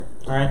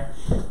All right,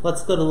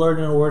 let's go to Lord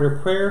in a word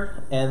of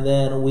prayer, and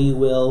then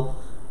we'll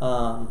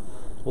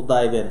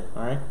dive in.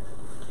 All right.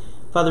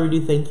 Father, we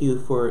do thank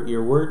you for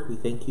your word. We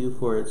thank you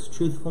for its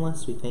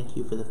truthfulness. We thank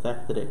you for the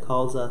fact that it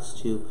calls us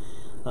to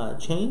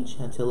change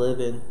and to live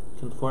in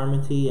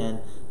conformity and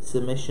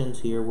submission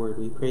to your word.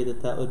 We pray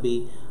that that would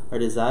be our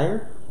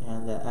desire,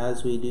 and that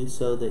as we do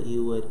so, that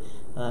you would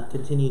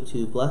continue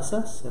to bless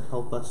us and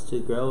help us to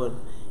grow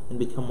and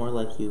become more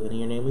like you. And in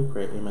your name we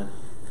pray. Amen.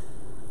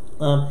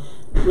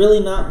 Really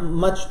not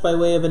much by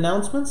way of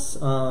announcements.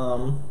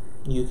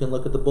 You can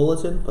look at the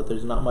bulletin, but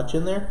there's not much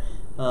in there.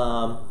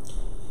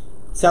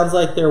 Sounds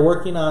like they're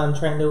working on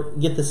trying to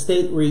get the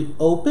state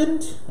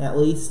reopened, at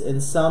least in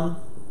some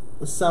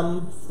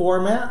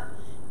format.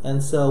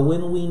 And so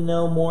when we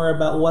know more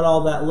about what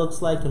all that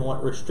looks like and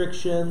what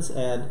restrictions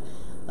and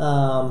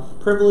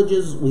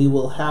privileges we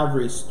will have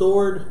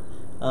restored,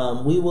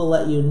 we will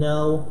let you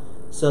know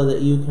so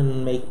that you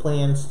can make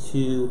plans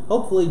to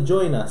hopefully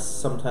join us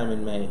sometime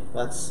in May.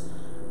 That's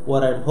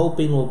what I'm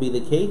hoping will be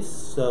the case.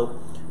 So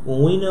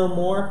when we know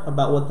more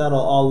about what that'll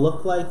all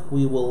look like,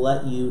 we will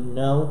let you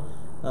know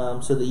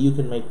so that you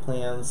can make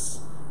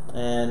plans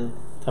and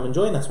come and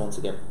join us once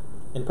again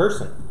in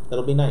person.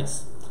 That'll be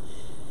nice.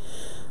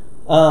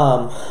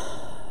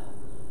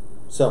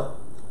 So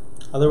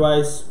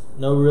otherwise,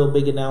 no real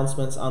big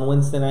announcements. On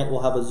Wednesday night,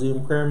 we'll have a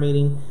Zoom prayer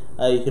meeting.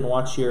 You can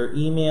watch your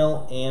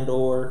email and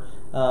or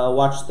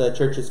watch the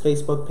church's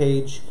Facebook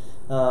page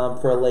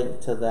for a link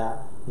to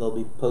that. They'll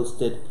be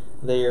posted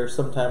there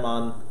sometime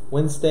on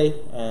Wednesday,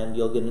 and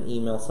you'll get an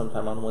email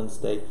sometime on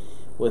Wednesday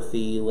with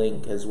the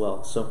link as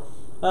well. So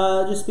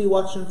just be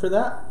watching for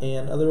that,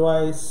 and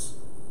otherwise,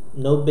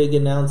 no big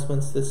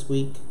announcements this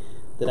week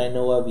that I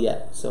know of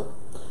yet. So,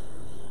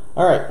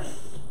 all right.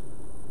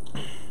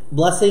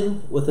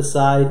 Blessing with a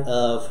side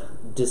of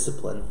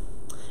discipline.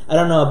 I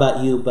don't know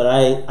about you, but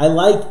I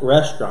like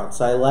restaurants.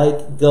 I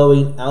like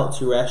going out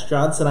to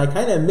restaurants, and I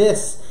kind of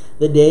miss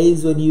the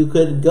days when you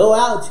could go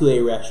out to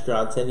a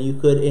restaurant and you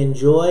could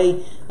enjoy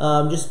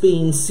just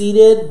being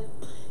seated.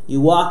 You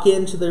walk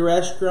into the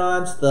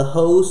restaurant, the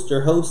host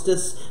or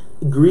hostess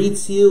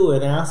greets you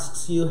and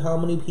asks you how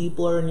many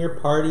people are in your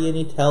party, and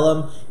you tell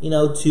them,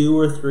 2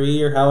 or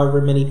 3 or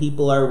however many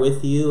people are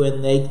with you,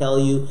 and they tell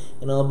you,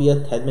 it'll be a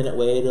 10-minute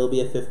wait, it'll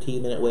be a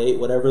 15-minute wait,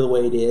 whatever the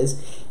wait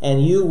is,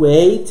 and you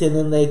wait, and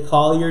then they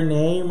call your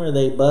name or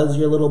they buzz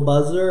your little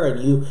buzzer,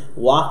 and you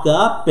walk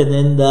up, and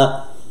then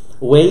the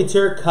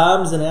waiter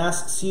comes and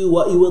asks you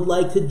what you would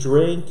like to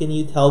drink, and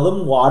you tell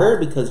them water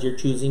because you're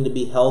choosing to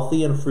be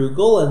healthy and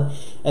frugal,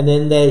 and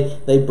then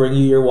they bring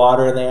you your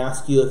water and they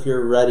ask you if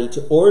you're ready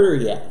to order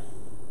yet.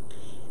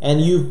 And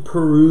you've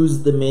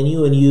perused the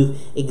menu and you've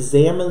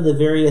examined the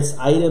various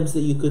items that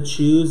you could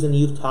choose, and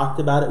you've talked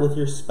about it with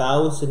your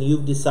spouse, and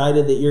you've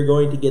decided that you're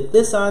going to get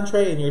this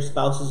entree and your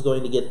spouse is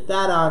going to get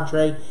that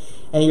entree,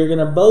 and you're going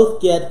to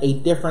both get a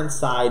different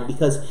side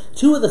because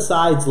 2 of the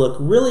sides look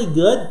really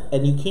good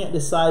and you can't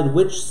decide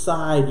which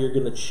side you're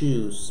going to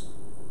choose.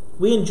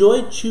 We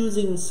enjoy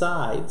choosing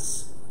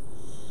sides.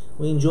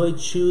 We enjoy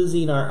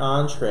choosing our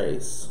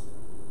entrees.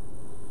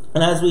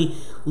 And as we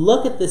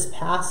look at this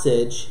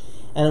passage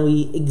and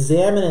we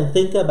examine and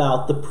think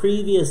about the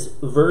previous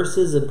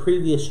verses and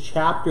previous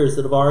chapters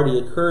that have already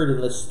occurred in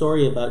the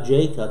story about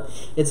Jacob,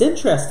 it's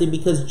interesting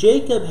because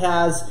Jacob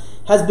has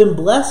been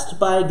blessed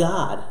by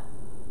God.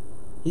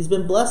 He's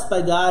been blessed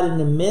by God in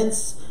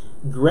immense,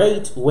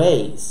 great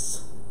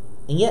ways.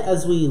 And yet,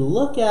 as we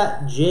look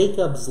at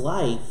Jacob's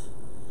life,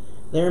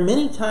 there are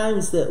many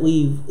times that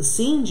we've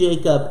seen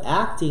Jacob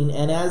acting,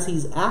 and as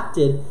he's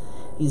acted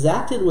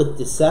with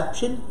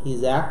deception,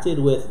 he's acted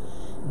with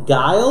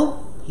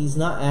guile, he's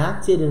not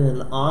acted in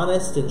an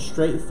honest and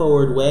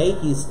straightforward way.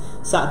 He's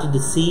sought to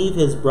deceive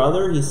his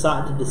brother, he's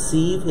sought to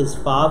deceive his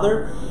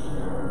father.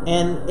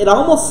 And it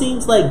almost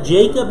seems like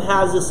Jacob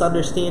has this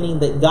understanding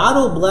that God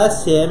will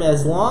bless him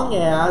as long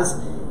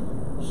as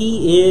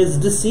he is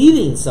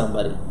deceiving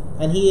somebody.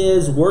 And he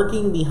is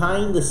working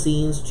behind the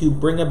scenes to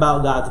bring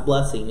about God's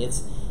blessing.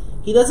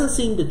 He doesn't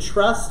seem to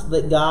trust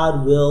that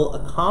God will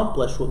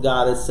accomplish what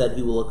God has said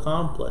he will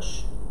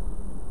accomplish.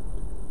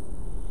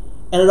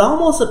 And it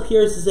almost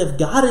appears as if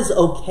God is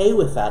okay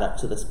with that up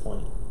to this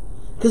point.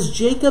 Because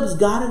Jacob's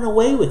gotten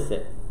away with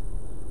it.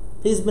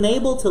 He's been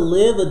able to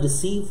live a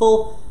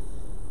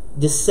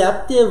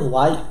deceptive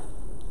life.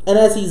 And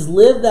as he's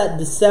lived that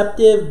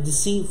deceptive,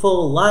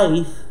 deceitful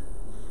life,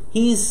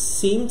 he's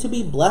seemed to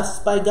be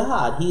blessed by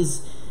God.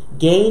 He's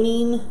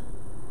gaining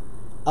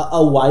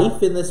a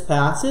wife in this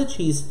passage.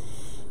 He's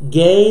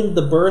gained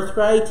the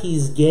birthright.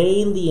 He's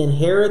gained the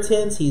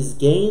inheritance. He's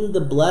gained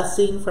the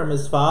blessing from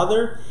his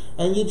father.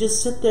 And you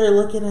just sit there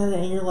looking at it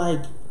and you're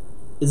like,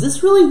 is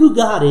this really who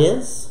God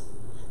is?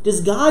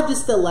 Does God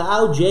just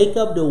allow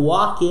Jacob to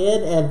walk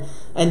in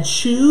and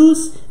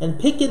choose and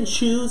pick and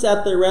choose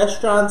at the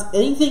restaurants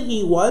anything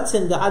he wants,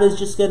 and God is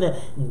just going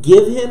to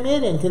give him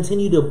it and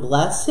continue to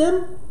bless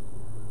him?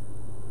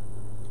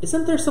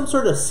 Isn't there some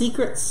sort of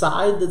secret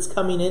side that's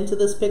coming into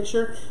this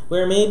picture?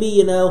 Where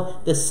maybe,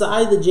 the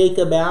side that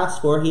Jacob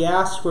asked for, he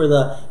asked for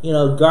the,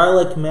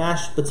 garlic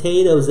mashed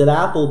potatoes at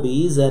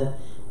Applebee's, and,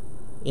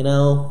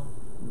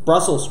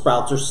 Brussels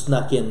sprouts are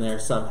snuck in there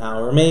somehow.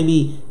 Or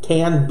maybe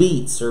canned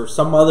beets or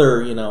some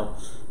other,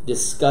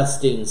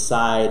 disgusting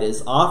side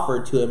is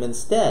offered to him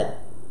instead.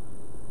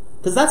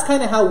 Because that's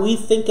kind of how we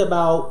think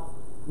about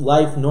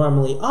life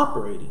normally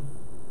operating.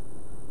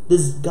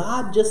 Does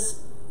God just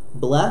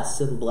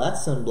bless and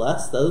bless and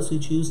bless those who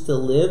choose to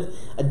live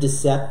a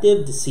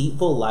deceptive,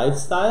 deceitful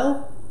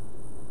lifestyle?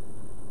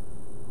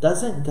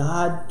 Doesn't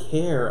God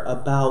care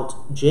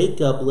about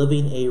Jacob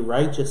living a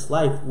righteous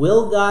life?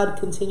 Will God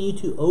continue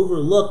to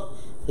overlook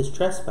his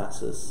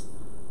trespasses?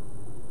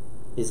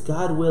 Is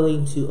God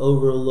willing to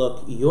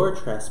overlook your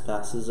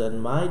trespasses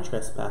and my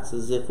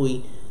trespasses if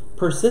we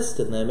persist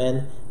in them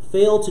and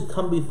fail to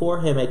come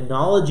before him,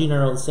 acknowledging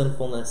our own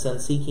sinfulness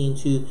and seeking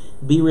to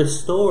be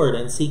restored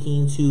and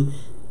seeking to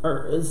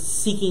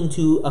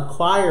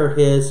acquire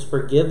his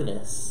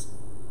forgiveness?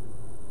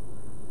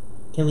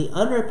 Can the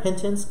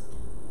unrepentant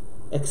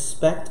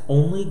expect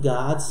only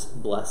God's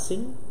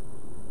blessing?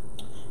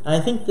 And I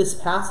think this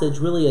passage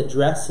really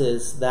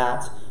addresses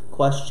that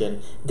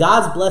question.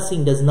 God's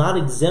blessing does not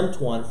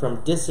exempt one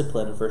from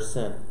discipline for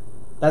sin.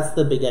 That's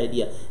the big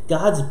idea.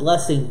 God's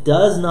blessing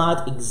does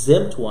not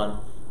exempt one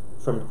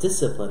from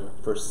discipline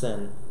for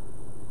sin.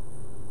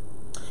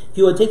 If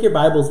you would take your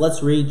Bibles,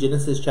 let's read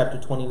Genesis chapter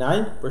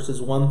 29,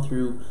 verses 1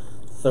 through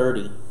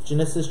 30.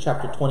 Genesis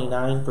chapter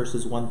 29,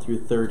 verses 1 through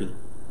 30.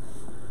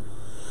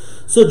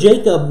 So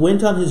Jacob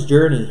went on his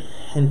journey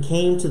and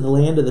came to the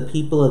land of the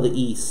people of the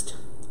east.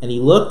 And he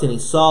looked and he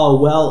saw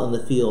a well in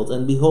the field.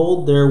 And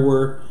behold, there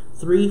were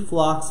 3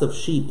 flocks of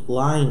sheep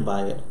lying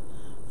by it.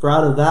 For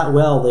out of that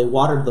well they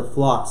watered the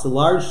flocks. A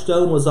large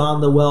stone was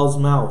on the well's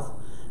mouth.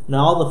 Now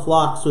all the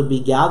flocks would be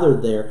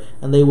gathered there,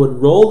 and they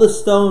would roll the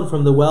stone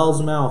from the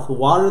well's mouth,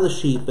 water the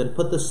sheep, and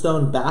put the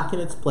stone back in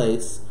its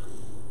place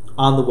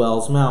on the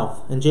well's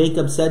mouth. And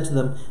Jacob said to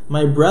them,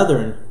 My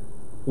brethren,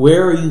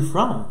 where are you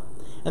from?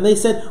 And they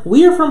said,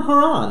 We are from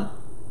Haran.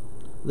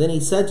 Then he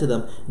said to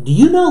them, Do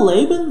you know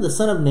Laban, the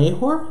son of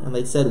Nahor? And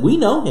they said, We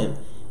know him.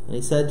 And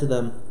he said to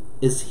them,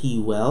 Is he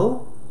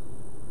well?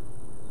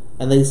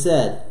 And they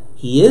said,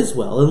 He is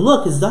well. And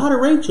look, his daughter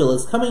Rachel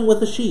is coming with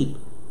the sheep.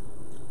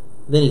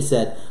 Then he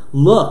said,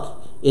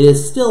 Look, it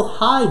is still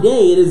high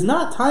day. It is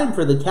not time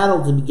for the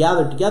cattle to be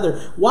gathered together.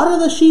 Water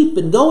the sheep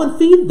and go and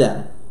feed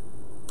them.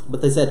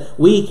 But they said,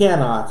 We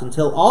cannot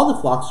until all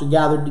the flocks are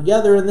gathered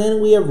together, and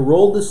then we have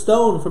rolled the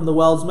stone from the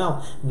well's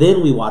mouth.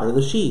 Then we water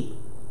the sheep.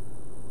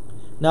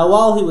 Now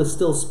while he was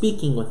still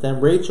speaking with them,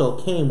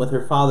 Rachel came with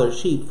her father's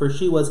sheep, for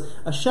she was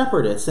a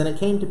shepherdess. And it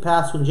came to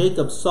pass, when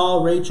Jacob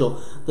saw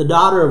Rachel, the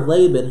daughter of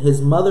Laban,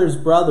 his mother's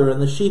brother,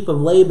 and the sheep of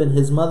Laban,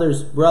 his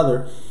mother's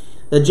brother,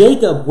 that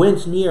Jacob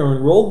went near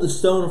and rolled the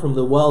stone from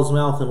the well's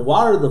mouth and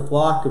watered the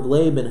flock of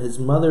Laban, his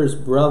mother's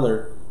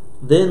brother.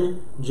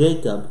 Then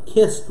Jacob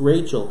kissed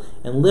Rachel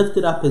and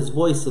lifted up his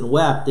voice and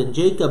wept. And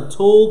Jacob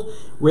told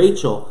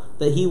Rachel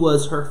that he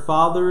was her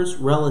father's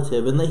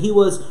relative and that he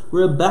was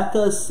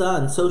Rebekah's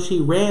son. So she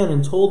ran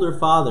and told her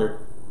father.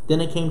 Then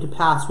it came to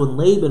pass, when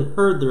Laban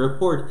heard the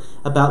report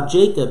about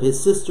Jacob,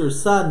 his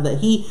sister's son, that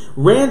he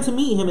ran to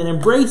meet him and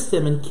embraced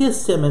him and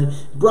kissed him and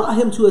brought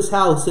him to his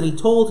house. And he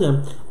told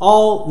him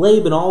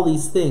Laban all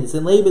these things.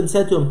 And Laban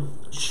said to him,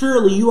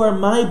 Surely you are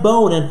my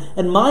bone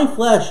and my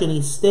flesh. And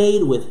he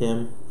stayed with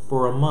him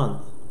for a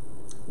month.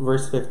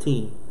 Verse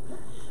 15.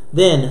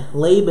 Then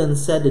Laban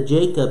said to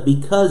Jacob,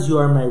 Because you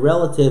are my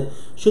relative,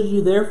 should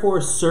you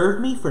therefore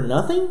serve me for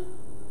nothing?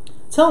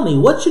 Tell me,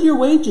 what should your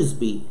wages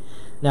be?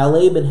 Now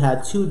Laban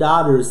had 2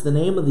 daughters. The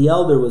name of the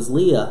elder was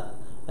Leah,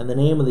 and the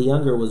name of the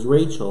younger was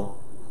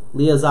Rachel.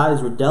 Leah's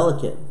eyes were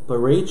delicate, but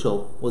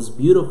Rachel was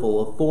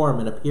beautiful of form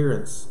and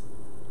appearance.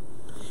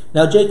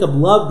 Now Jacob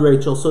loved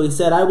Rachel, so he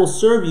said, I will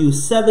serve you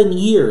 7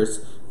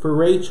 years for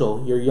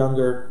Rachel, your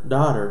younger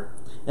daughter.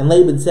 And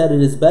Laban said,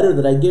 It is better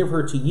that I give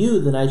her to you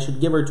than I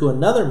should give her to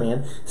another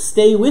man.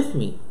 Stay with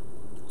me.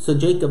 So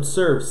Jacob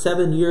served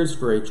 7 years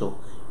for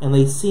Rachel, and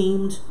they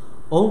seemed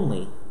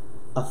only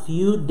a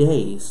few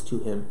days to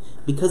him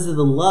because of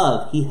the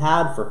love he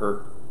had for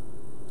her.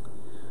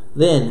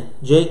 Then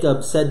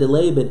Jacob said to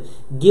Laban,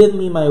 Give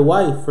me my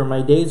wife, for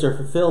my days are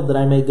fulfilled, that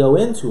I may go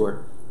in to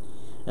her.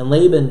 And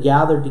Laban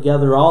gathered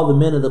together all the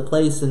men of the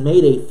place and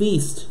made a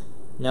feast.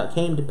 Now it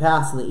came to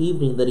pass in the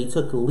evening that he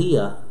took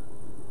Leah,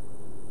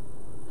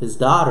 his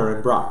daughter,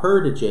 and brought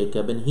her to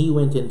Jacob, and he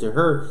went into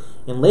her.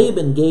 And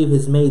Laban gave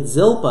his maid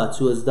Zilpah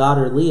to his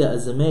daughter Leah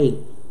as a maid.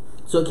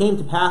 So it came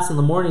to pass in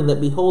the morning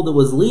that, behold, it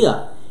was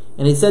Leah.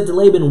 And he said to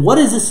Laban, What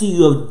is this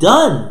you have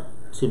done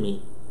to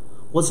me?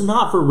 Was it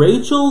not for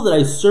Rachel that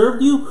I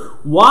served you?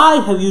 Why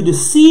have you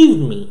deceived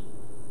me?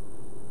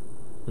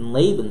 And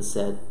Laban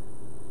said,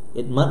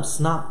 It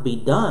must not be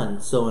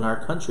done so in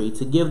our country,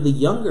 to give the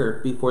younger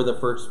before the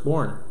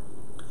firstborn.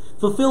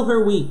 Fulfill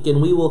her week,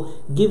 and we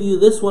will give you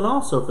this one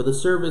also for the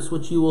service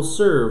which you will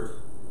serve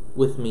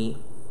with me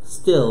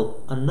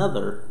still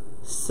another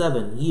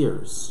 7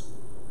 years.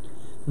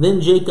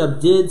 Then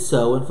Jacob did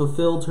so and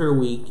fulfilled her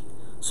week.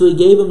 So he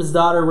gave him his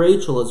daughter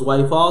Rachel, his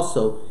wife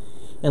also.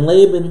 And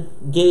Laban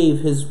gave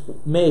his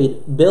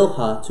maid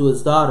Bilhah to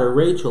his daughter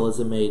Rachel as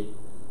a maid.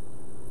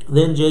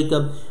 Then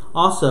Jacob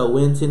also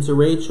went into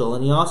Rachel,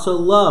 and he also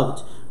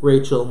loved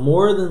Rachel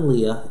more than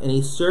Leah, and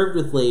he served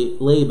with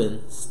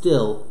Laban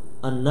still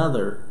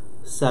another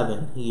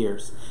 7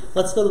 years.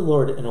 Let's go to the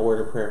Lord in a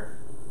word of prayer.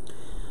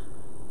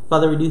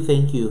 Father, we do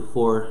thank you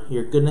for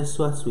your goodness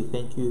to us. We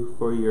thank you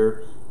for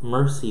your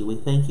mercy. We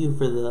thank you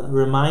for the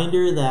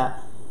reminder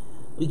that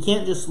we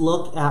can't just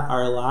look at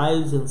our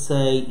lives and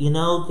say, you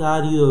know,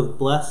 God, you have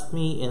blessed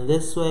me in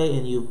this way,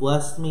 and you've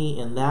blessed me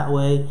in that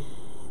way,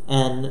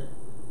 and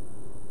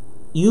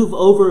you've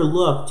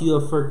overlooked, you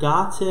have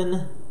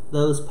forgotten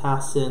those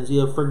past sins.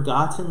 You have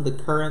forgotten the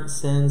current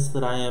sins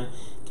that I am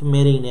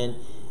committing,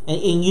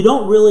 and you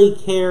don't really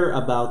care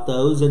about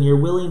those, and you're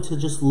willing to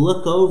just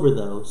look over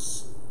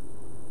those.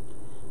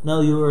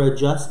 No, you are a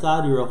just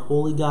God, you're a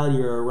holy God,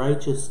 you're a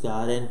righteous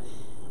God, and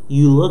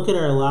you look at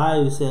our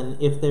lives,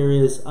 and if there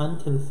is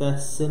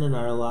unconfessed sin in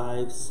our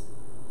lives,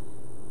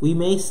 we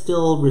may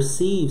still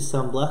receive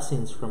some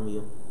blessings from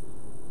you.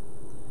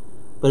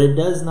 But it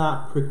does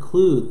not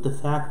preclude the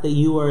fact that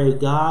you are a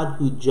God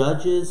who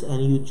judges,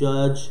 and you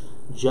judge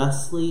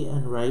justly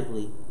and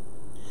rightly.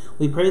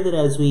 We pray that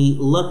as we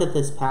look at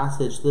this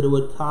passage, that it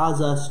would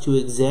cause us to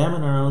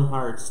examine our own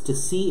hearts, to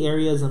see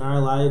areas in our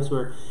lives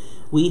where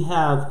we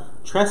have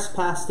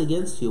trespassed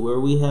against you, where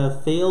we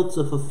have failed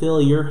to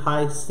fulfill your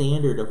high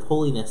standard of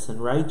holiness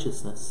and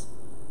righteousness.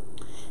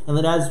 And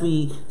that as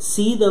we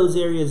see those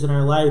areas in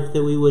our life,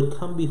 that we would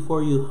come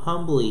before you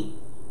humbly,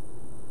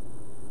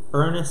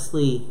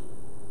 earnestly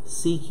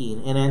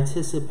seeking and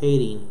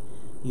anticipating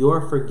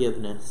your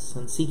forgiveness,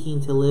 and seeking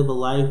to live a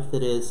life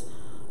that is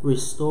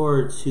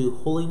restored to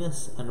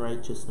holiness and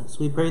righteousness.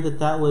 We pray that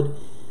that would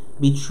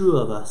be true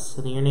of us.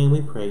 In your name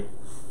we pray.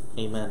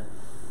 Amen.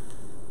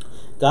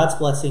 God's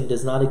blessing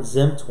does not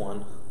exempt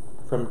one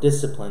from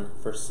discipline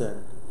for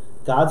sin.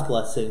 God's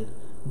blessing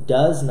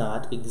does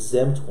not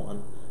exempt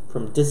one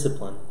from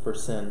discipline for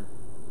sin.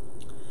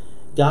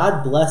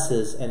 God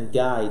blesses and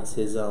guides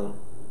his own.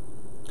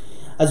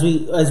 As we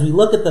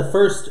look at the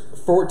first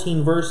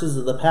 14 verses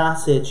of the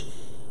passage,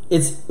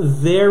 it's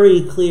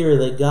very clear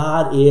that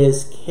God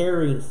is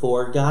caring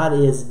for, God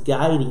is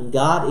guiding,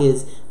 God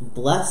is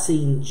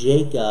blessing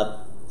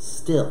Jacob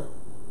still.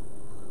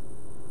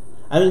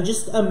 I mean,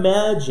 just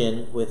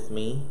imagine with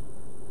me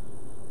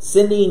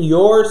sending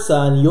your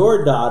son,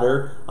 your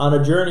daughter, on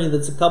a journey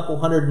that's a couple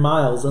 100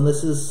 miles, and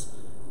this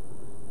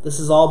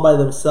is all by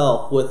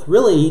themselves, with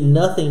really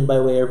nothing by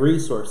way of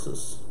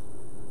resources.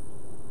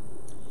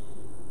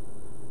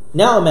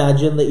 Now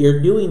imagine that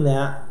you're doing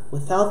that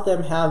without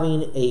them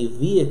having a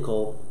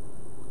vehicle,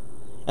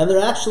 and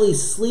they're actually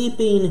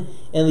sleeping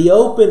in the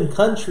open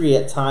country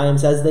at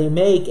times as they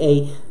make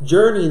a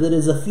journey that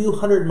is a few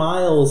 100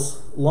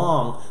 miles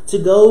long to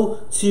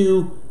go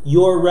to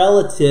your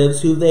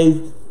relatives who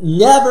they've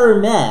never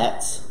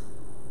met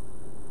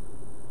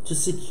to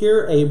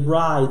secure a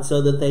bride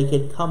so that they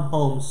could come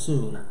home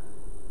soon.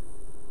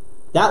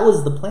 That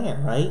was the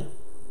plan, right?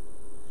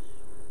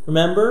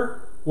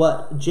 Remember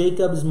what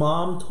Jacob's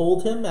mom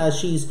told him as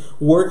she's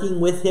working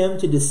with him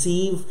to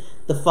deceive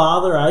the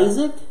father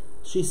Isaac?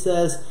 She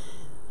says,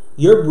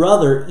 your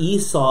brother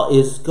Esau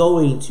is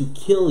going to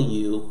kill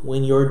you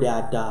when your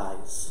dad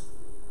dies.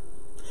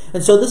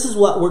 And so this is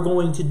what we're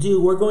going to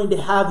do. We're going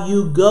to have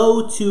you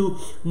go to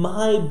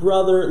my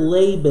brother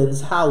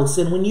Laban's house.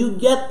 And when you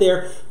get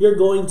there, you're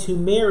going to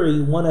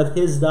marry one of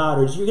his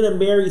daughters. You're going to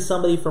marry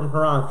somebody from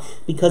Haran,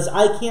 because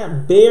I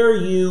can't bear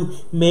you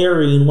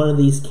marrying one of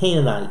these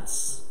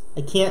Canaanites.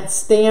 I can't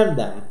stand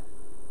them.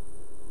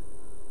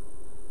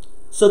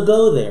 So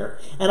go there.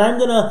 And I'm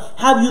going to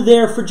have you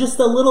there for just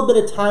a little bit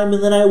of time,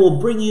 and then I will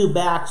bring you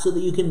back so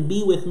that you can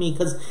be with me,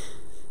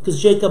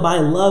 because Jacob, I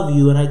love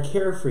you and I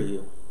care for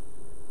you.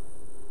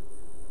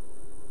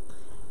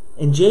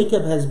 And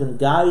Jacob has been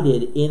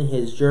guided in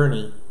his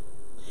journey.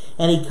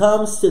 And he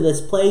comes to this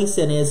place,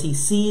 and as he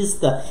sees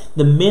the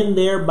men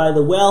there by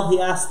the well,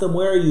 he asks them,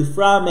 where are you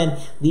from? And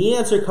the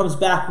answer comes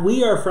back,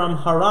 we are from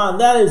Haran.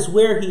 That is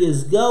where he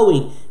is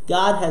going.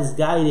 God has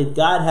guided,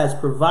 God has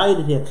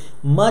provided him,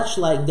 much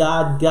like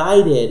God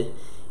guided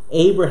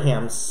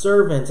Abraham's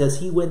servant as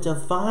he went to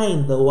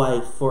find the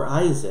wife for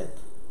Isaac.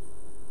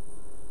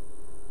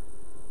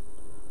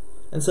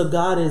 And so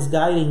God is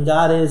guiding,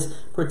 God is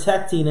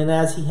protecting, and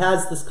as he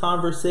has this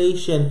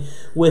conversation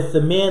with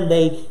the men,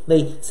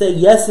 they say,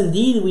 yes,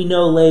 indeed, we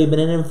know Laban,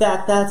 and in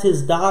fact, that's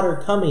his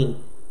daughter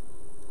coming.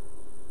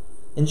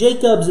 And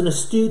Jacob's an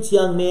astute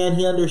young man.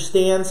 He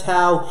understands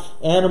how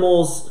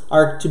animals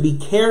are to be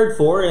cared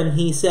for, and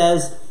he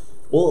says,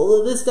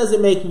 well, this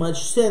doesn't make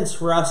much sense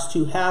for us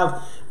to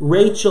have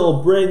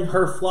Rachel bring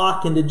her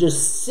flock and to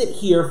just sit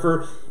here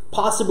for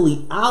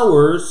possibly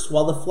hours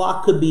while the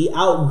flock could be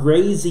out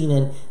grazing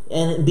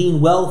and being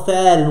well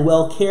fed and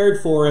well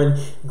cared for and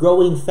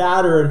growing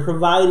fatter and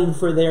providing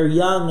for their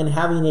young and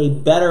having a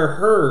better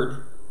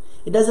herd.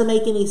 It doesn't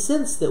make any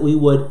sense that we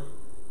would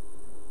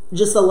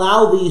just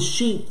allow these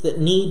sheep that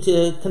need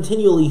to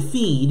continually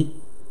feed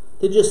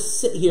to just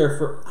sit here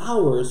for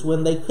hours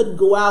when they could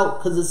go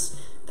out, because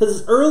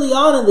it's early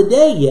on in the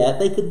day yet,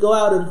 they could go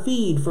out and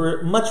feed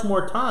for much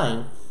more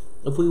time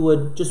if we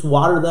would just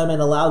water them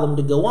and allow them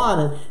to go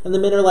on. And the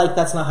men are like,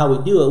 that's not how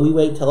we do it. We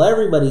wait till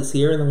everybody's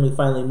here, and then we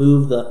finally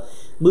move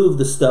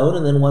the stone,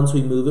 and then once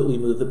we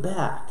move it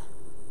back.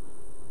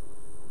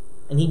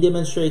 And he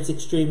demonstrates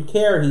extreme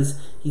care.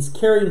 He's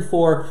caring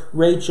for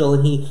Rachel,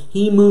 and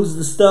he moves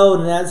the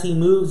stone, and as he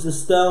moves the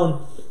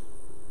stone,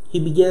 he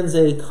begins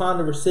a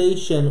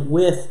conversation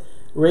with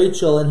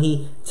Rachel, and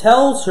he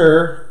tells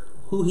her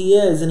who he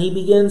is, and he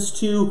begins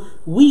to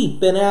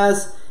weep. And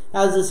as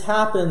this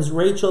happens,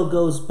 Rachel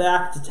goes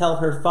back to tell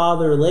her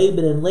father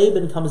Laban, and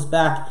Laban comes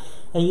back,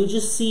 and you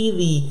just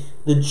see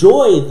the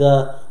joy,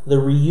 the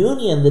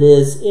reunion that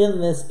is in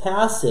this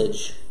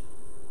passage.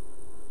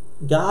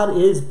 God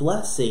is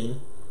blessing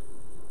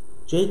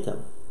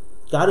Jacob.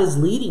 God is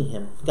leading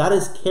him. God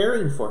is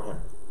caring for him.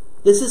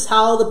 This is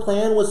how the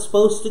plan was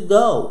supposed to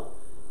go.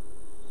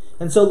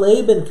 And so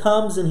Laban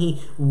comes and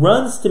he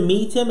runs to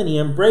meet him, and he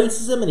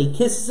embraces him, and he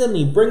kisses him, and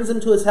he brings him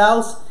to his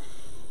house.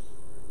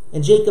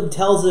 And Jacob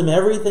tells him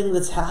everything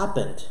that's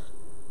happened.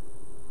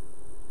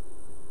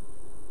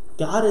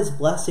 God is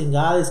blessing.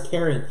 God is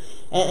caring.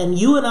 And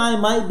you and I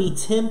might be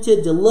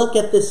tempted to look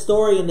at this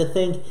story and to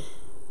think,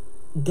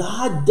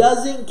 God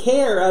doesn't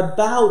care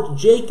about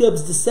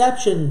Jacob's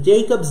deception,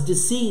 Jacob's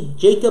deceit,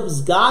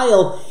 Jacob's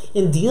guile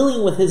in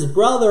dealing with his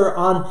brother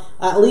on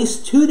at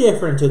least 2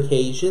 different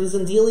occasions,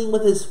 and dealing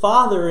with his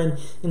father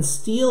and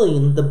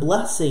stealing the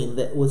blessing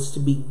that was to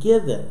be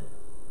given.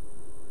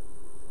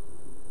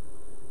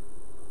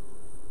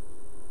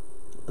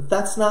 But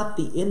that's not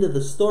the end of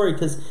the story,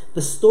 because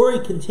the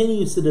story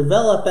continues to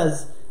develop.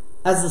 As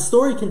the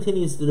story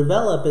continues to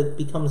develop, it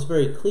becomes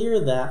very clear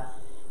that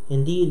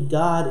indeed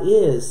God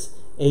is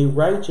a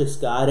righteous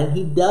God, and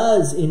he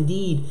does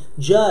indeed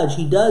judge.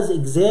 He does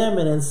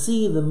examine and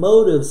see the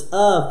motives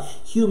of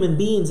human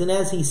beings. And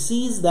as he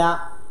sees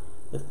that,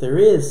 if there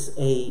is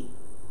a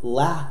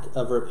lack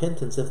of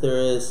repentance, if there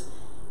is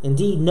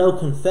indeed no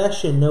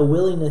confession, no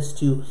willingness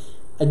to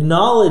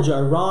acknowledge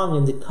our wrong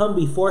and to come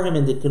before him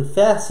and to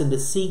confess and to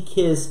seek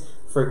his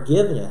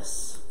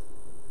forgiveness,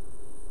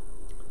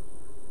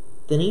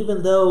 then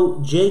even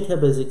though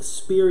Jacob has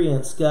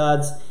experienced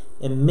God's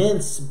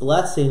immense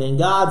blessing and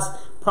God's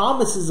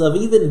promises of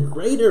even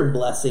greater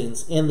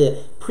blessings in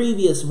the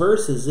previous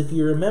verses, if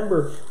you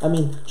remember,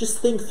 just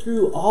think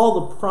through all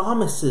the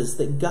promises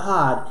that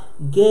God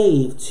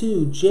gave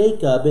to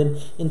Jacob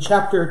in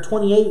chapter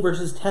 28,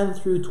 verses 10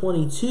 through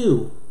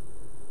 22.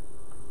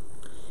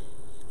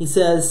 He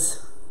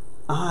says,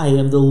 I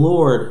am the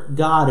Lord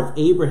God of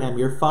Abraham,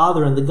 your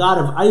father, and the God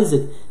of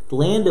Isaac. The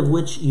land of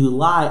which you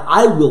lie,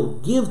 I will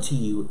give to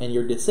you and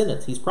your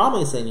descendants. He's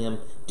promising him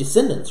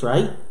descendants,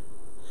 right?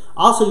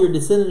 Also, your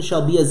descendants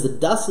shall be as the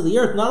dust of the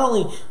earth. Not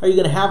only are you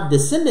going to have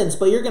descendants,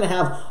 but you're going to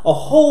have a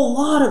whole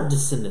lot of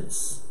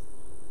descendants.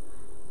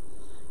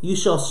 You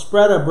shall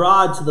spread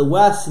abroad to the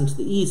west and to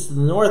the east, to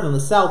the north and the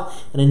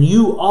south, and in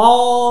you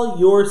all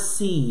your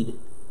seed.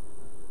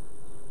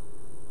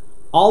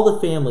 All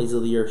the families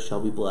of the earth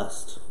shall be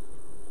blessed.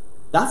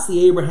 That's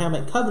the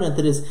Abrahamic covenant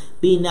that is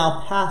being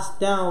now passed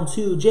down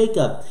to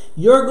Jacob.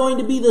 You're going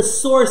to be the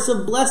source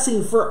of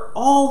blessing for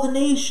all the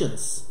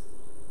nations.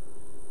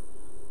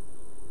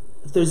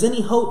 If there's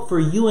any hope for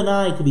you and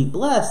I to be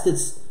blessed,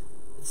 it's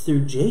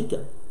through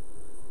Jacob.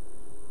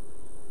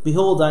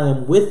 Behold, I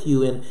am with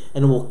you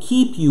and will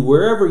keep you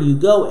wherever you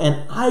go,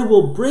 and I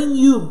will bring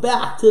you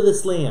back to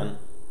this land.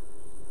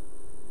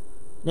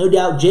 No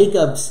doubt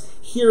Jacob's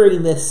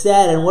hearing this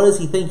said, and what is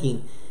he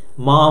thinking?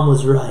 Mom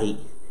was right.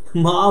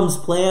 Mom's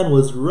plan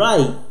was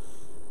right.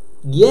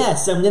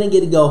 Yes, I'm going to get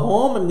to go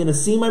home. I'm going to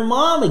see my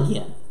mom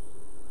again.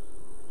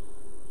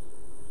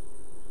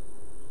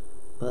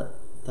 But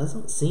it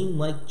doesn't seem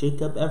like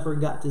Jacob ever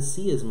got to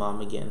see his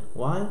mom again.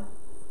 Why?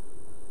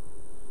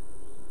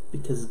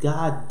 Because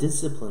God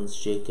disciplines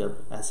Jacob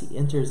as he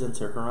enters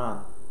into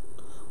Haran.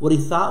 What he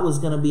thought was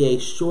going to be a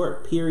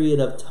short period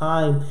of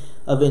time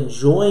of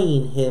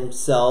enjoying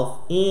himself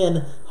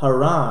in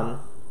Haran,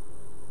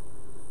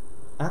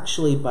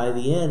 actually by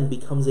the end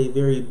becomes a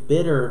very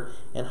bitter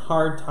and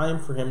hard time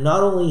for him,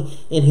 not only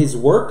in his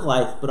work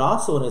life, but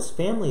also in his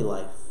family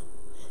life.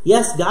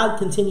 Yes, God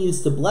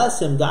continues to bless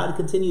him. God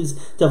continues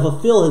to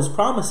fulfill his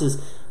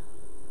promises.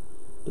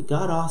 But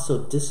God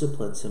also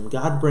disciplines him.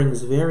 God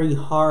brings very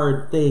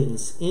hard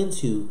things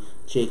into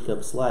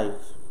Jacob's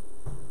life.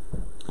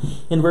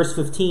 In verse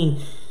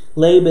 15,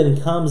 Laban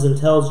comes and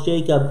tells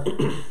Jacob,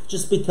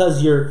 just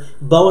because you're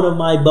bone of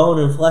my bone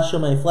and flesh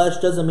of my flesh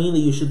doesn't mean that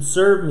you should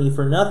serve me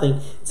for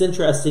nothing. It's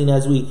interesting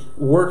as we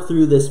work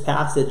through this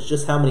passage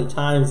just how many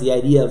times the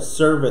idea of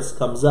service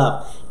comes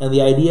up. And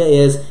the idea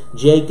is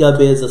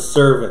Jacob is a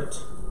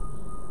servant.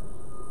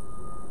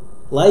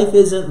 Life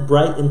isn't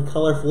bright and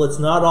colorful. It's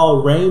not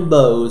all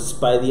rainbows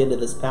by the end of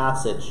this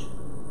passage.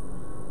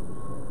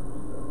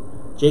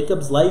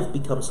 Jacob's life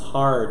becomes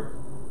hard.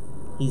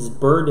 He's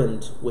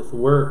burdened with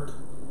work.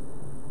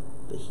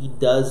 that he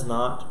does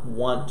not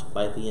want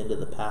by the end of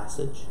the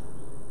passage.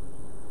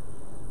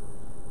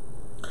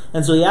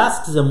 And so he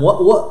asks him,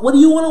 what do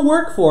you want to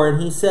work for?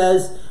 And he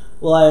says,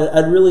 well,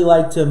 I'd really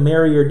like to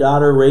marry your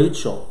daughter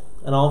Rachel,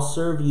 and I'll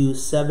serve you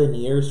 7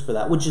 years for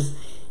that, which is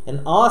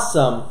an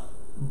awesome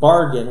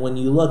bargain when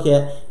you look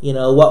at,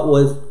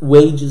 what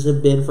wages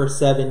have been for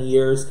 7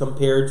 years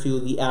compared to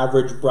the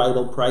average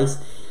bridal price.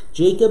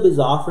 Jacob is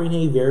offering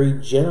a very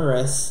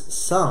generous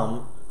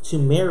sum to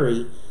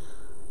marry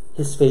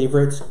his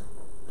favorite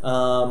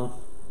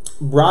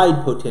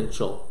bride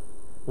potential,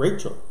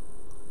 Rachel.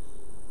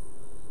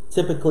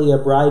 Typically, a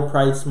bride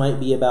price might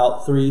be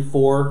about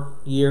 3-4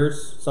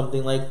 years,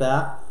 something like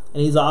that.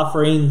 And he's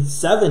offering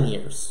 7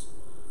 years,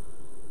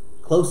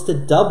 close to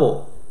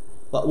double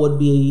what would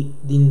be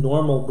the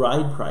normal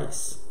bride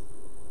price.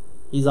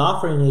 He's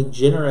offering a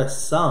generous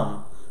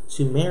sum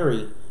to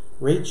marry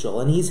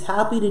Rachel, and he's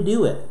happy to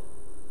do it.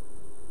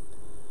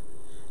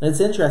 And it's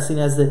interesting,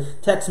 as the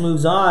text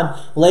moves on,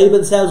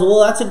 Laban says, well,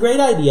 that's a great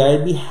idea.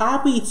 I'd be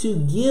happy to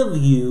give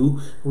you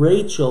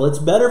Rachel. It's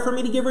better for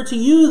me to give her to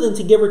you than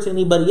to give her to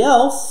anybody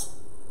else,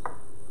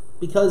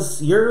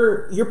 because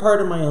you're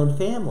part of my own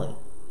family.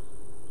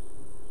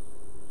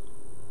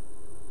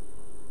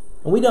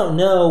 And we don't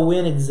know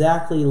when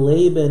exactly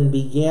Laban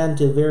began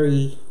to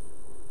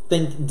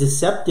think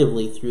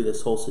deceptively through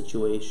this whole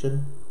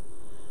situation.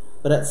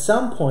 But at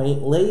some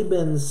point,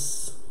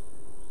 Laban's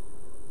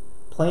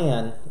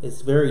plan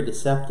is very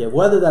deceptive.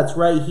 Whether that's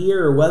right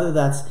here or whether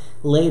that's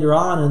later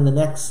on in the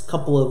next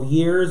couple of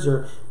years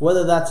or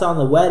whether that's on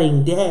the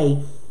wedding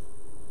day,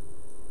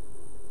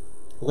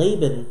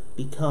 Laban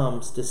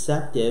becomes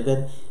deceptive,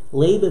 and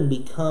Laban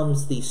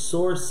becomes the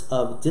source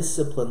of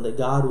discipline that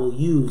God will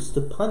use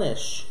to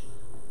punish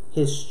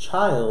his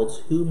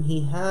child whom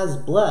he has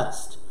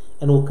blessed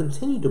and will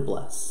continue to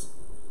bless.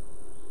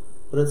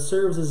 But it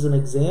serves as an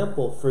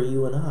example for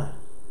you and I.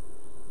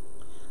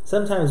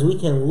 Sometimes we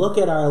can look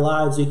at our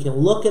lives, we can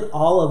look at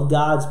all of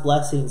God's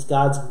blessings,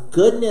 God's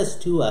goodness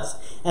to us.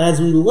 And as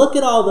we look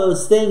at all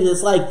those things,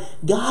 it's like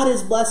God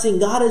is blessing,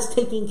 God is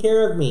taking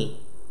care of me.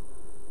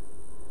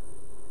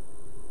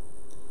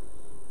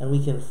 And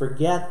we can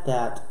forget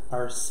that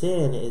our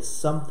sin is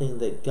something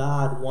that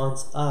God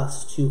wants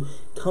us to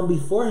come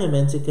before Him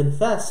and to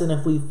confess. And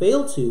if we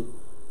fail to,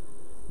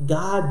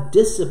 God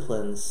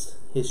disciplines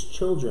His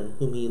children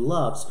whom He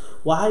loves.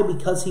 Why?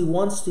 Because He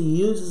wants to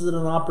use it as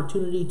an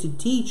opportunity to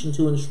teach and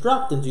to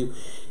instruct and to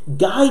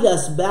guide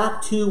us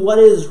back to what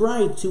is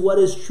right, to what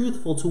is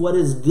truthful, to what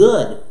is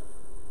good.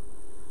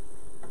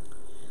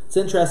 It's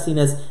interesting,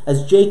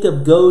 as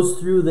Jacob goes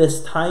through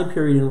this time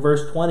period in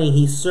verse 20,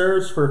 he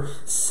serves for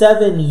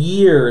 7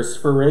 years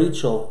for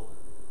Rachel.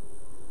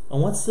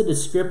 And what's the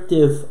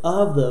descriptive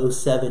of those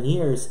 7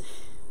 years?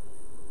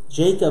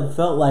 Jacob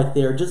felt like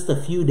they were just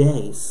a few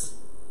days.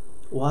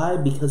 Why?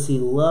 Because he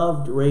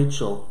loved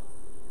Rachel.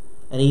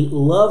 And he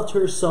loved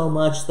her so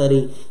much that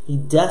he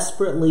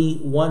desperately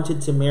wanted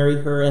to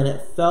marry her, and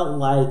it felt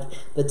like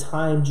the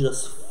time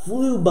just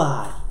flew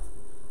by.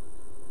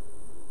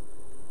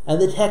 And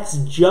the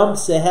text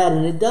jumps ahead,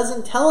 and it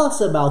doesn't tell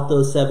us about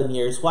those 7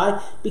 years. Why?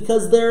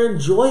 Because they're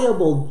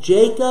enjoyable.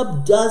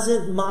 Jacob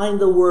doesn't mind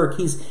the work.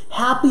 He's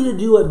happy to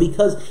do it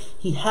because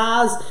he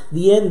has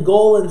the end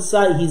goal in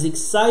sight. He's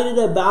excited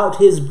about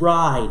his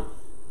bride.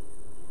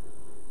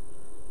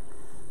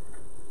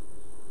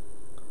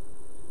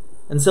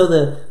 And so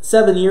the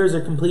 7 years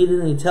are completed,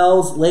 and he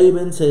tells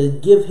Laban to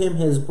give him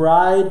his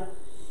bride.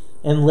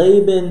 And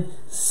Laban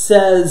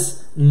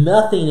says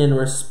nothing in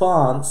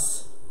response,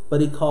 but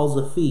he calls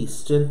a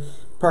feast. And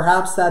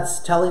perhaps that's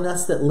telling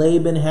us that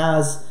Laban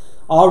has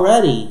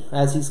already,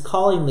 as he's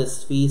calling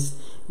this feast,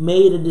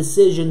 made a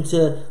decision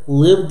to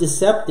live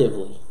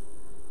deceptively.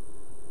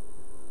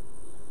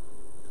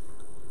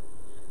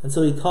 And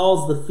so he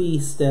calls the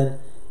feast, and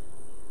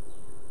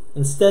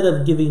instead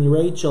of giving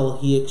Rachel,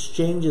 he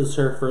exchanges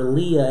her for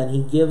Leah, and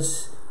he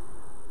gives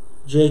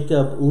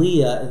Jacob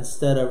Leah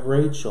instead of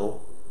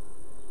Rachel.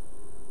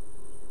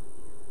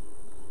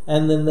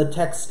 And then the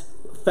text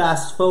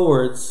fast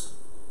forwards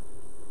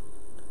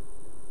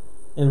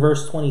in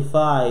verse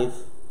 25.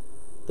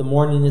 The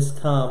morning has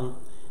come.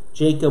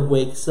 Jacob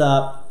wakes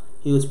up.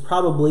 He was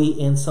probably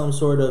in some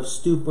sort of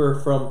stupor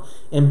from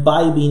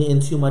imbibing in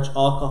too much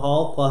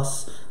alcohol,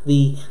 plus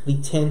the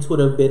tent would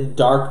have been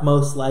dark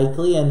most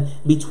likely, and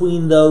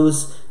between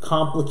those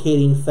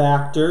complicating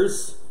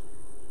factors,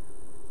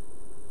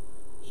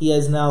 he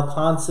has now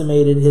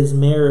consummated his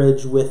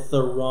marriage with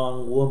the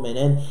wrong woman.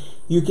 And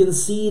you can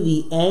see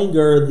the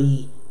anger,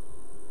 the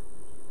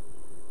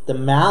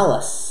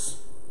malice,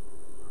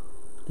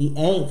 the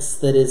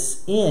angst that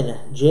is in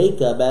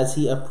Jacob as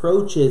he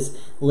approaches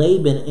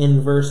Laban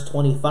in verse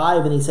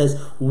 25, and he says,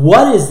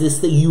 "What is this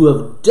that you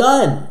have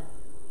done?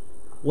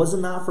 Was it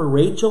not for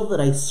Rachel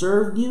that I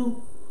served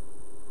you?"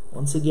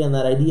 Once again,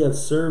 that idea of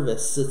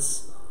service,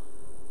 it's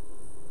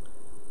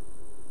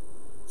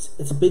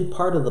a big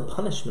part of the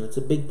punishment. It's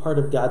a big part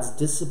of God's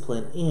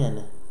discipline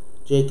in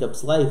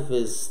Jacob's life,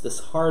 is this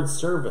hard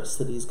service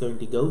that he's going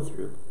to go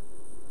through.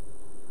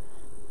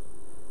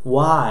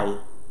 Why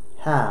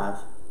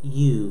have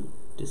you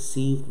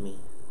deceived me?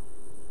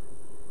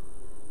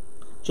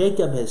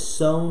 Jacob has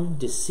sown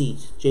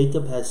deceit.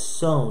 Jacob has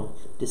sown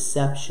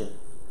deception.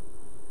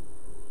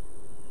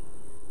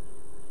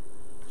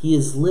 He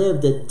has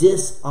lived a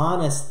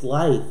dishonest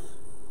life.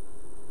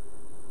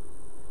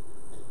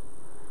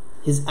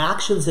 His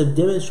actions have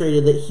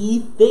demonstrated that he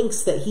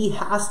thinks that he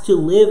has to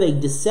live a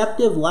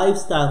deceptive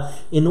lifestyle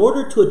in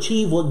order to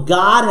achieve what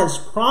God has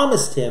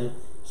promised him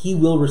he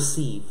will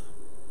receive.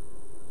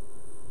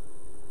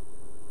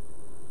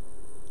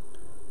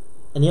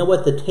 And yet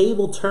when the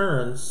table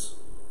turns,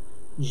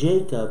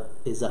 Jacob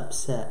is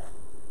upset.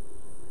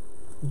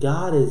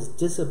 God is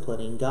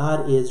disciplining,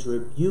 God is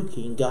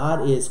rebuking,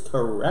 God is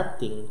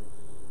correcting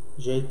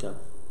Jacob.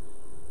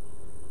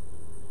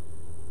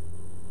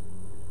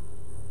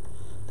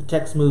 The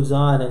text moves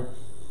on and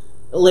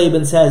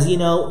Laban says,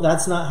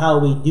 that's not how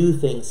we do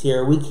things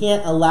here. We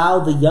can't allow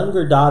the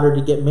younger daughter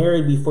to get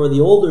married before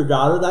the older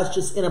daughter. That's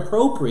just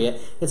inappropriate.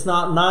 It's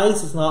not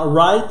nice. It's not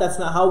right. That's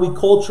not how we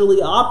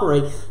culturally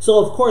operate.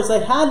 So, of course, I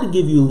had to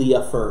give you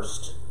Leah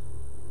first.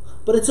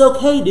 But it's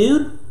okay,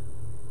 dude.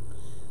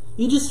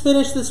 You just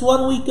finish this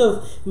 1 week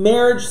of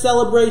marriage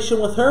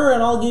celebration with her,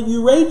 and I'll give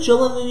you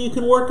Rachel, and then you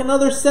can work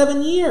another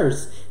 7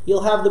 years.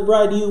 You'll have the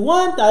bride you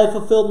want. I have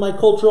fulfilled my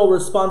cultural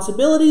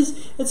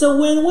responsibilities. It's a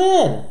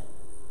win-win.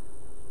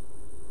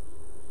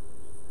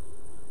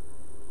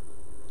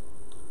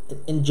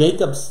 And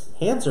Jacob's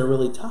hands are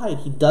really tied.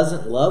 He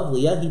doesn't love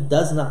Leah. He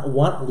does not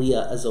want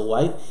Leah as a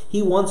wife.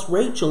 He wants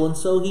Rachel, and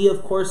so he,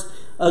 of course,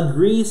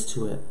 agrees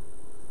to it.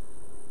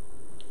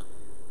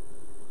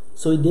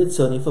 So he did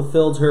so, and he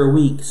fulfilled her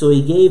week. So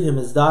he gave him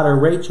his daughter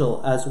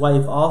Rachel as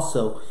wife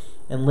also.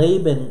 And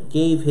Laban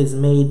gave his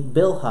maid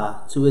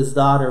Bilhah to his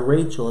daughter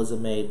Rachel as a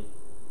maid.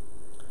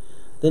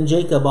 Then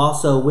Jacob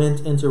also went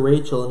into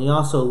Rachel, and he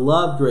also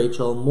loved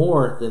Rachel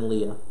more than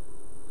Leah.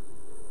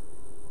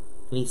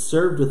 And he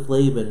served with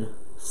Laban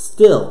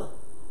still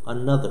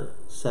another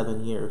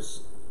 7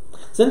 years.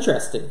 It's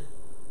interesting,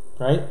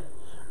 right?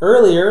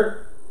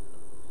 Earlier,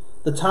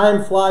 the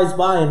time flies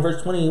by in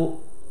verse 20,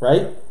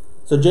 right?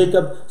 So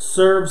Jacob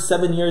served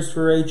 7 years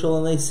for Rachel,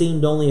 and they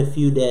seemed only a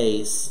few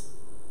days.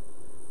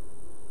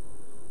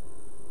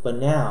 But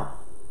now,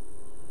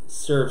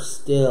 serve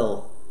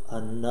still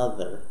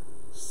another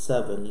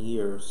 7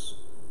 years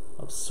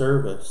of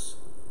service,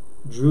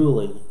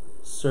 drooling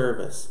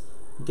service.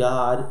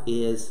 God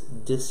is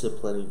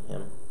disciplining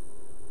him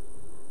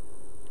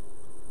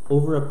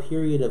over a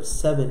period of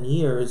 7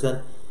 years.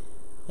 And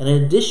an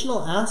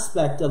additional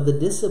aspect of the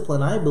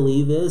discipline, I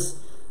believe, is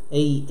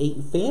a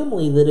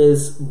family that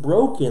is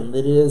broken,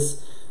 that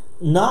is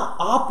not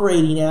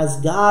operating as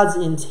God's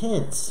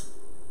intent.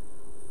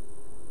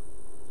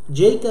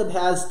 Jacob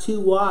has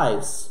 2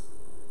 wives.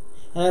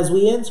 And as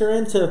we enter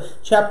into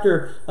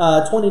chapter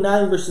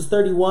 29, verses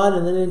 31,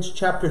 and then into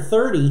chapter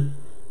 30,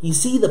 you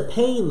see the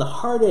pain, the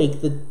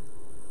heartache, the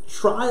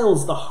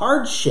trials, the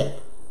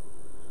hardship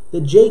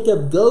that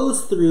Jacob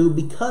goes through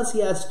because he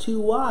has 2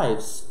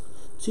 wives.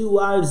 2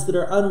 wives that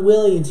are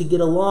unwilling to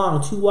get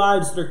along. 2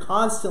 wives that are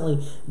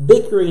constantly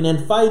bickering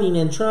and fighting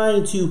and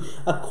trying to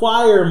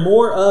acquire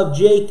more of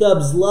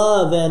Jacob's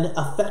love and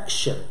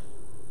affection.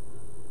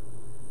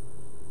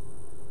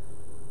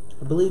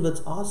 I believe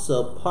it's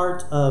also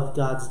part of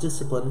God's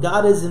discipline.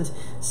 God isn't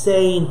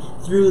saying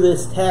through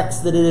this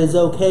text that it is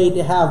okay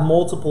to have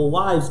multiple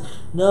wives.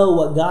 No,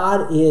 what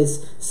God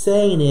is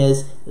saying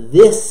is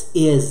this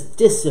is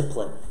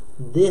discipline.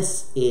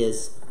 This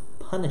is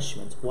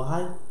punishment.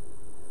 Why?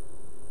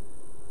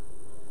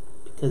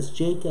 Because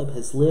Jacob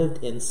has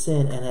lived in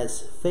sin and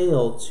has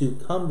failed to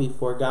come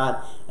before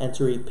God and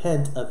to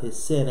repent of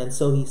his sin. And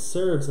so he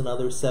serves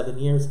another 7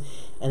 years.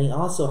 And he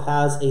also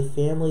has a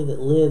family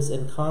that lives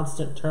in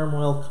constant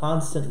turmoil,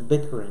 constant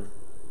bickering.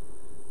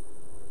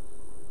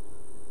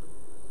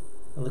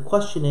 And the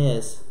question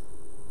is,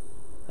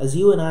 as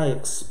you and I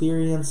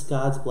experience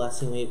God's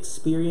blessing, we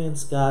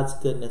experience God's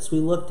goodness, we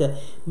looked at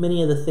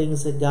many of the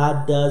things that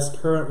God does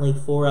currently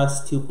for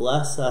us to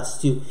bless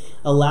us, to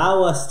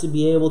allow us to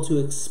be able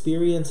to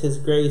experience His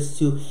grace,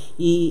 to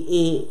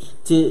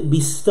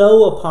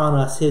bestow upon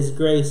us His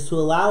grace, to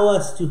allow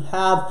us to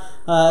have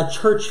a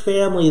church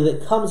family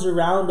that comes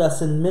around us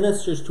and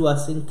ministers to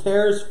us and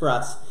cares for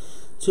us,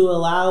 to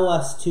allow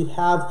us to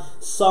have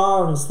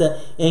songs that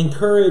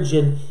encourage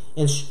and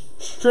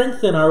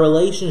strengthen our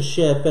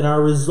relationship and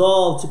our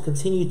resolve to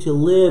continue to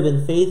live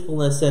in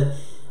faithfulness and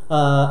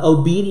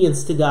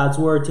obedience to God's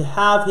Word, to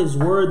have His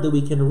Word that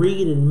we can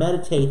read and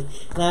meditate.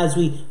 And as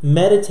we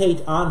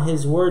meditate on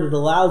His Word, it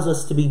allows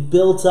us to be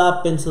built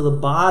up into the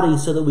body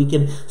so that we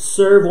can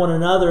serve one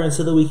another and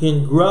so that we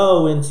can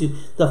grow into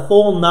the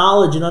full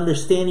knowledge and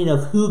understanding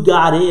of who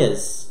God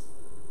is.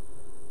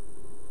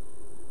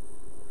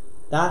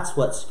 That's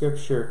what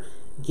Scripture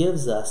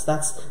gives us.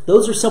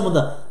 Those are some of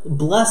the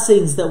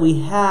blessings that we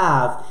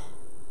have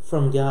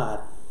from God.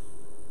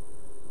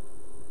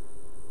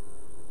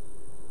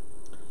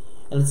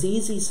 And it's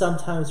easy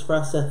sometimes for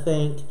us to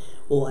think,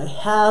 well, I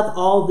have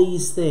all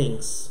these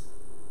things.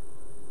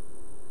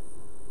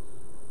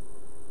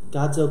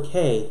 God's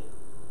okay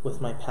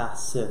with my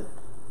past sin.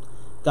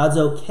 God's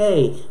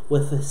okay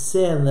with the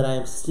sin that I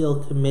am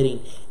still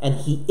committing, and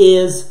He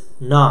is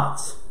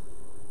not.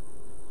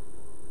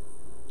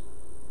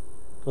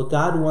 What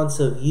God wants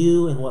of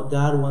you and what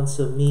God wants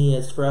of me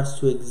is for us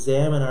to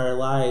examine our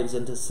lives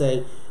and to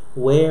say,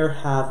 where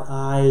have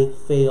I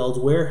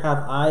failed? Where have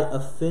I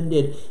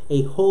offended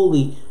a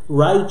holy,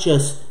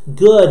 righteous,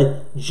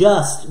 good,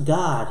 just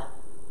God?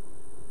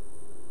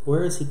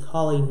 Where is He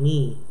calling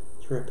me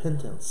to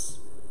repentance?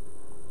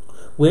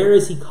 Where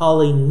is He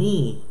calling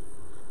me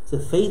to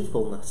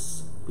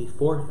faithfulness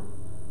before Him?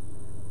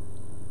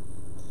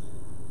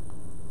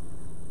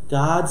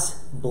 God's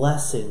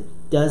blessing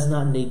does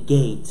not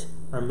negate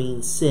or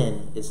mean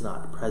sin is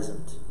not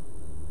present.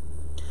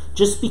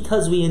 Just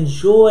because we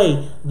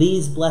enjoy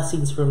these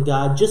blessings from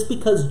God, just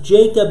because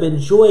Jacob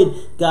enjoyed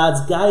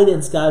God's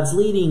guidance, God's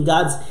leading,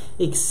 God's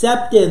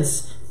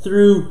acceptance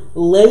through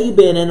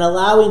Laban and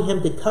allowing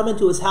him to come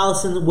into his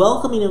house and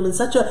welcoming him in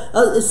such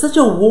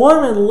a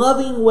warm and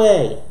loving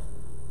way,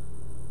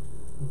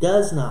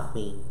 does not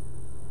mean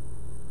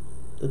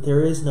that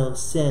there is no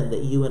sin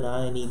that you and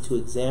I need to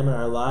examine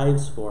our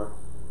lives for.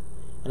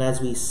 And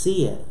as we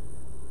see it,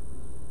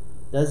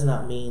 does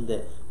not mean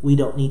that we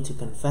don't need to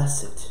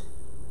confess it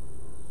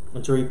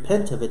and to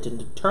repent of it and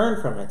to turn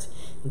from it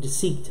and to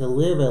seek to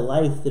live a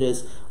life that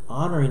is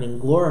honoring and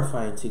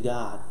glorifying to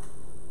God.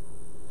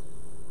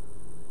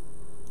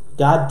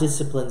 God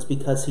disciplines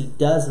because He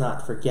does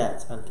not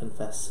forget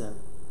unconfessed sin.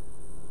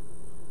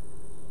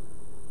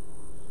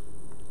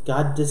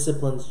 God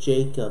disciplines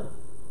Jacob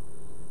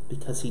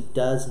because He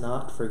does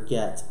not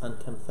forget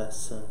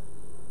unconfessed sin.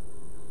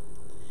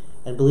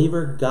 And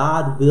believer,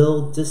 God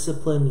will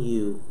discipline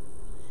you,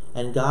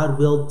 and God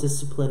will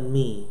discipline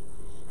me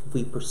if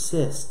we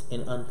persist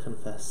in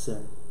unconfessed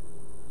sin.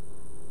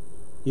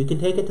 You can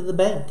take it to the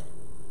bank.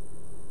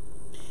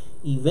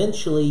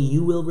 Eventually,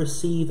 you will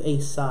receive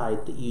a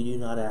side that you do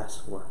not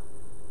ask for.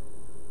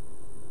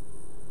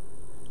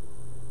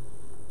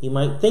 You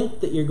might think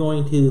that you're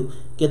going to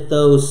get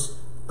those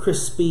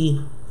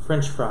crispy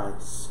French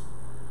fries,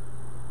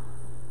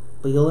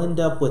 but you'll end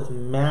up with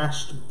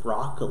mashed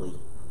broccoli.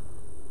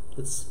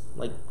 It's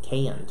like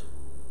canned.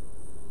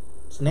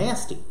 It's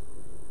nasty.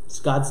 It's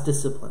God's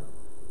discipline.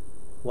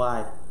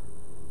 Why?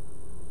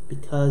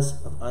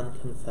 Because of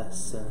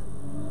unconfessed sin.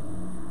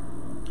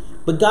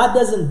 But God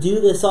doesn't do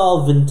this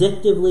all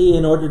vindictively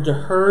in order to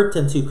hurt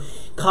and to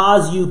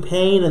cause you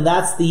pain, and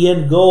that's the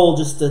end goal,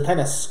 just to kind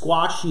of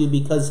squash you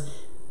because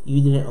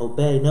you didn't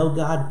obey. No,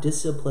 God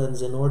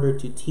disciplines in order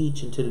to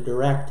teach and to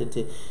direct and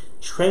to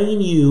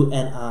train you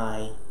and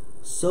I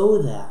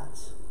so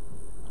that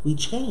we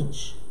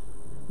change.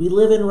 We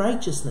live in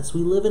righteousness.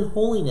 We live in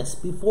holiness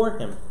before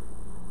Him.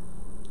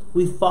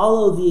 We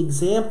follow the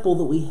example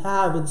that we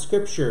have in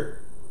Scripture.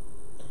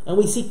 And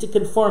we seek to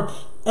conform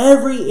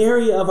every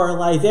area of our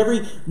life,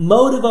 every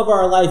motive of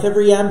our life,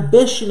 every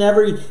ambition,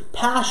 every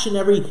passion,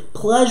 every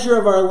pleasure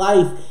of our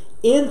life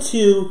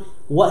into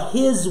what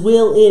His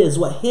will is,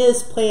 what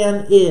His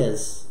plan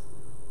is.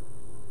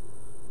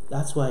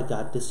 That's why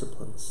God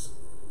disciplines.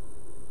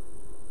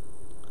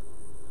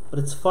 But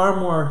it's far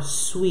more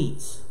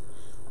sweet.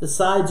 The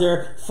sides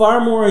are far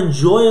more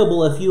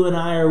enjoyable if you and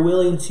I are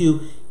willing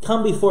to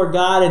come before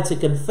God and to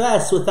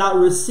confess without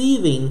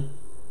receiving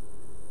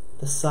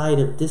the side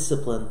of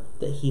discipline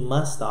that He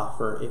must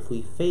offer if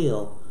we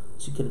fail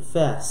to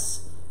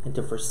confess and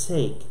to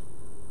forsake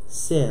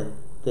sin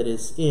that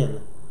is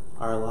in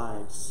our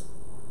lives.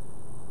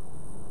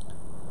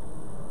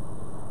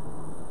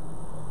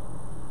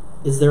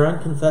 Is there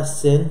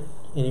unconfessed sin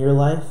in your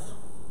life?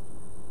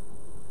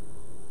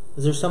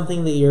 Is there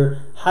something that you're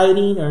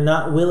hiding or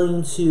not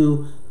willing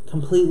to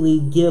completely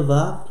give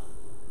up?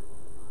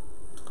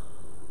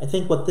 I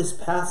think what this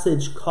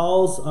passage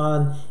calls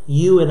on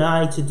you and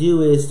I to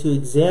do is to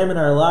examine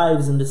our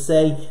lives and to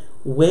say,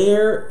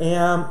 where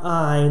am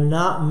I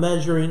not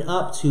measuring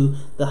up to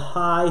the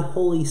high,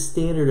 holy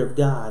standard of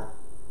God?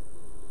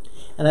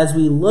 And as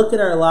we look at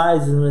our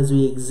lives and as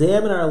we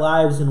examine our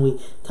lives and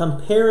we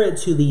compare it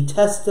to the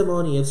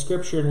testimony of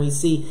Scripture and we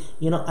see,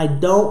 I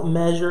don't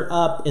measure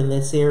up in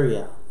this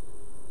area.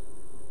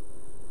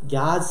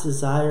 God's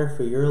desire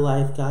for your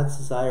life, God's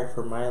desire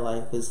for my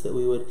life is that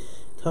we would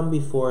come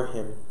before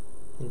Him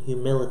in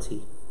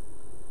humility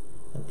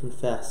and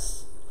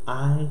confess,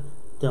 I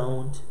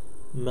don't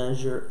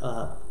measure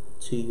up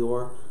to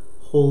your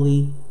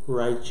holy,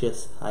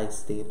 righteous, high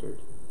standard.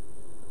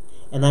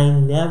 And I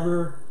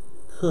never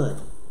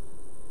could.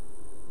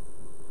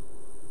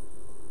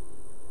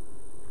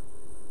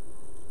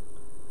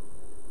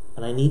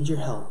 And I need your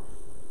help.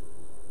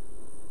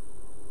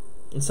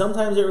 And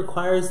sometimes it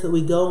requires that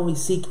we go and we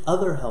seek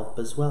other help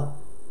as well.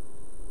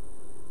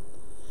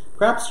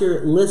 Perhaps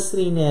you're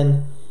listening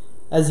and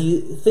as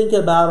you think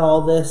about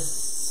all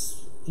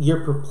this,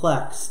 you're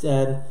perplexed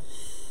and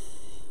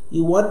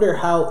you wonder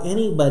how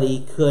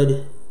anybody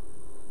could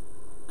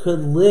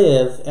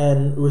live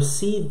and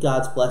receive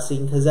God's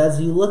blessing, because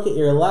as you look at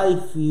your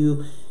life,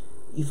 you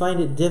you find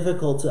it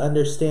difficult to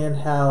understand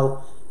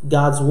how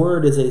God's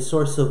Word is a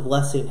source of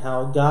blessing,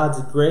 how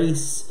God's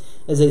grace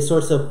is a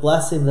source of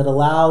blessing that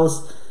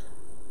allows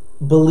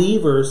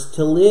believers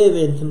to live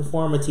in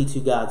conformity to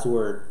God's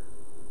Word.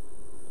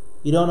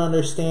 You don't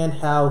understand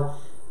how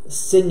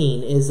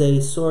singing is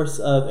a source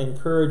of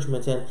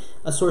encouragement and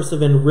a source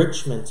of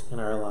enrichment in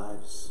our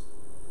lives.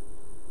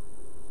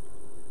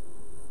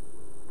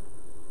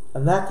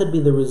 And that could be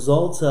the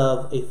result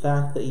of a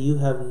fact that you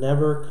have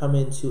never come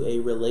into a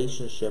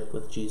relationship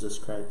with Jesus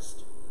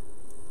Christ.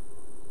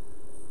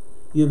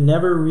 You've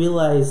never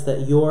realized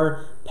that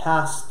your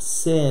past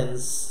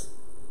sins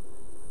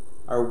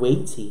are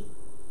weighty,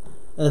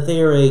 and that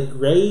they are a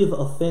grave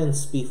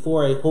offense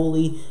before a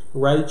holy,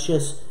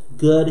 righteous,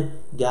 good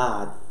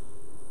God.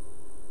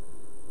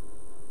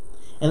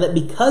 And that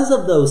because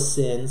of those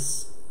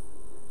sins,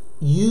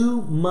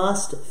 you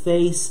must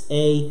face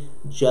a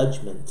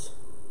judgment.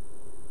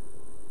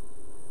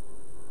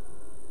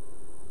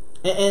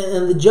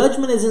 And the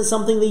judgment isn't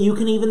something that you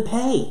can even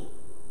pay.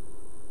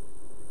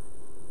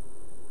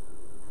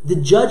 The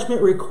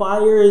judgment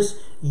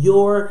requires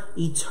your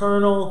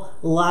eternal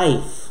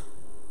life.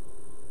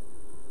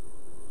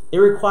 It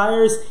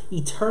requires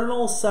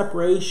eternal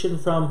separation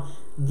from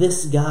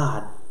this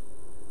God.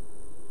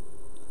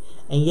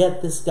 And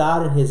yet this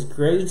God in His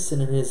grace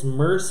and in His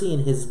mercy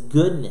and His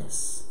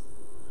goodness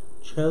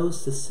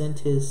chose to send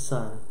His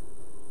Son,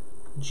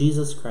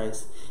 Jesus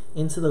Christ,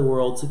 into the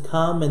world to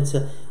come and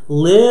to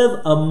live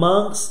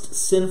amongst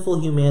sinful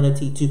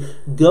humanity, to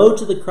go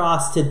to the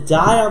cross, to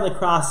die on the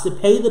cross, to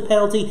pay the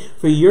penalty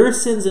for your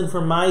sins and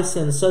for my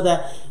sins, so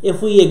that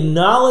if we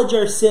acknowledge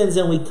our sins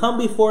and we come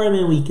before Him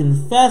and we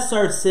confess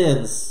our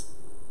sins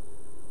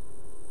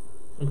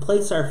and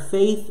place our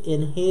faith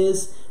in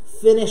His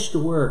finished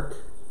work,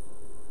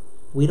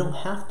 we don't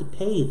have to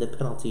pay the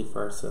penalty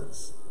for our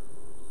sins.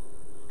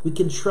 We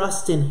can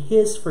trust in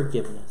His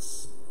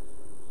forgiveness.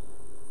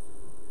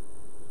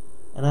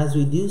 And as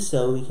we do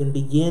so, we can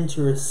begin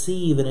to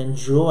receive and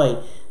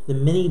enjoy the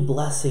many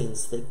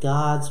blessings that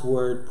God's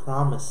Word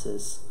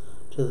promises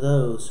to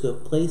those who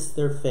have placed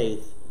their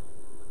faith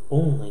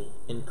only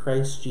in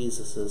Christ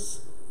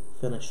Jesus'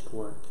 finished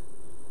work.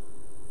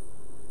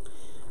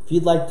 If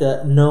you'd like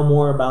to know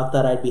more about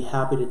that, I'd be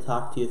happy to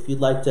talk to you. If you'd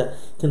like to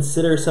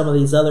consider some of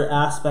these other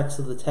aspects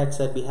of the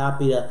text, I'd be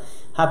happy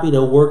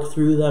to work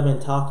through them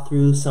and talk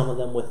through some of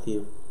them with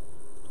you.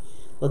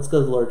 Let's go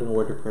to the Lord in a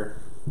word of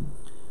prayer.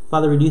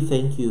 Father, we do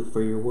thank You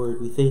for Your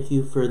Word. We thank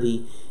You for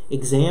the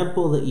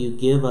example that You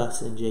give us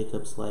in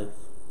Jacob's life.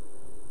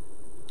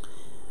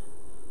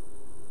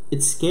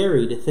 It's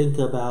scary to think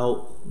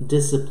about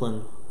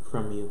discipline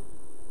from You.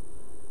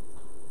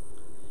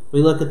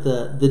 We look at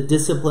the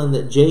discipline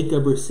that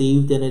Jacob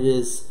received, and it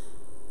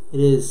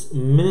is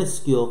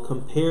minuscule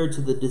compared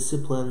to the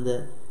discipline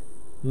that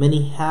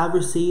many have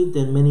received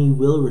and many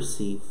will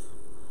receive,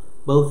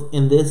 both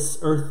in this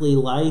earthly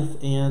life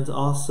and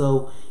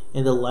also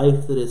in the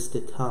life that is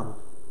to come.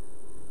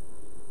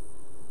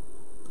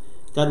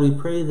 God, we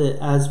pray that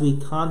as we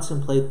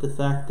contemplate the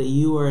fact that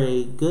You are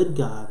a good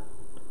God,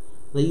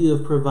 that You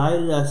have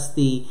provided us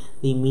the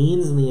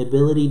means and the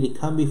ability to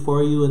come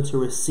before You and to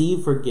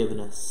receive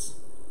forgiveness,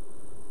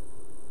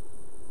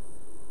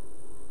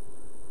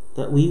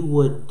 that we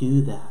would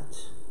do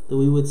that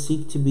we would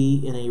seek to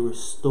be in a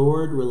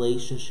restored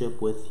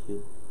relationship with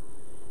You,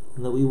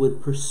 and that we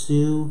would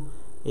pursue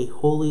a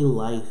holy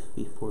life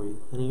before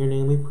You. And in Your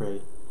name we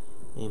pray.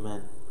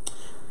 Amen.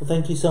 Well,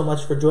 thank you so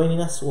much for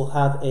joining us. We'll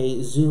have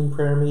a Zoom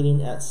prayer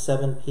meeting at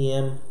 7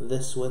 p.m.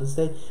 this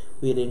Wednesday.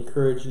 We'd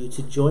encourage you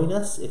to join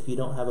us if you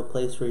don't have a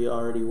place where you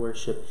already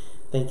worship.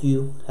 Thank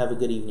you. Have a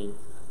good evening.